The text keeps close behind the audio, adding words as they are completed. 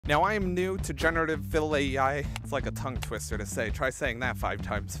Now I am new to Generative Fill AI. It's like a tongue twister to say. Try saying that 5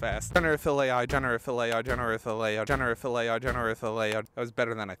 times fast. Generative Fill AI, Generative Fill AI, Generative Fill AI, Generative Fill AI, Generative Fill AI. That was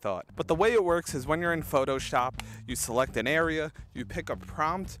better than I thought. But the way it works is when you're in Photoshop, you select an area, you pick a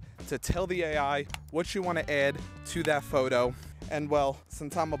prompt to tell the AI what you want to add to that photo. And well,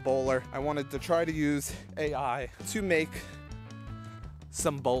 since I'm a bowler, I wanted to try to use AI to make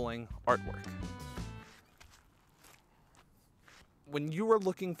some bowling artwork. When you are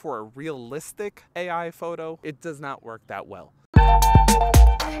looking for a realistic AI photo, it does not work that well.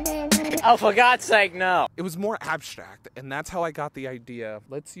 Oh, for God's sake, no. It was more abstract, and that's how I got the idea.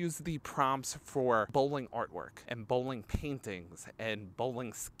 Let's use the prompts for bowling artwork and bowling paintings and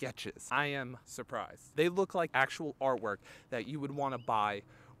bowling sketches. I am surprised. They look like actual artwork that you would want to buy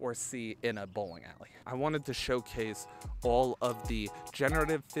or see in a bowling alley. I wanted to showcase all of the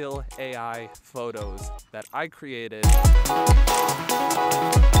Generative Fill AI photos that I created.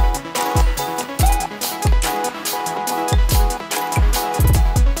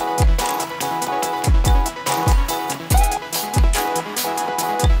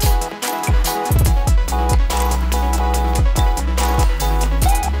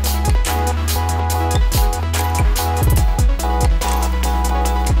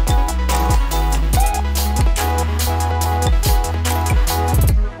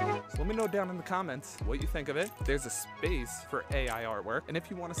 Down in the comments what you think of it. There's a space for AI artwork, and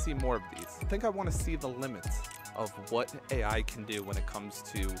if you want to see more of these, I think I want to see the limits of what AI can do when it comes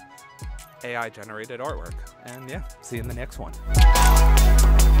to AI generated artwork. And yeah, see you in the next one.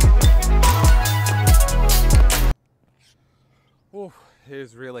 Ooh, it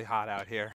is really hot out here.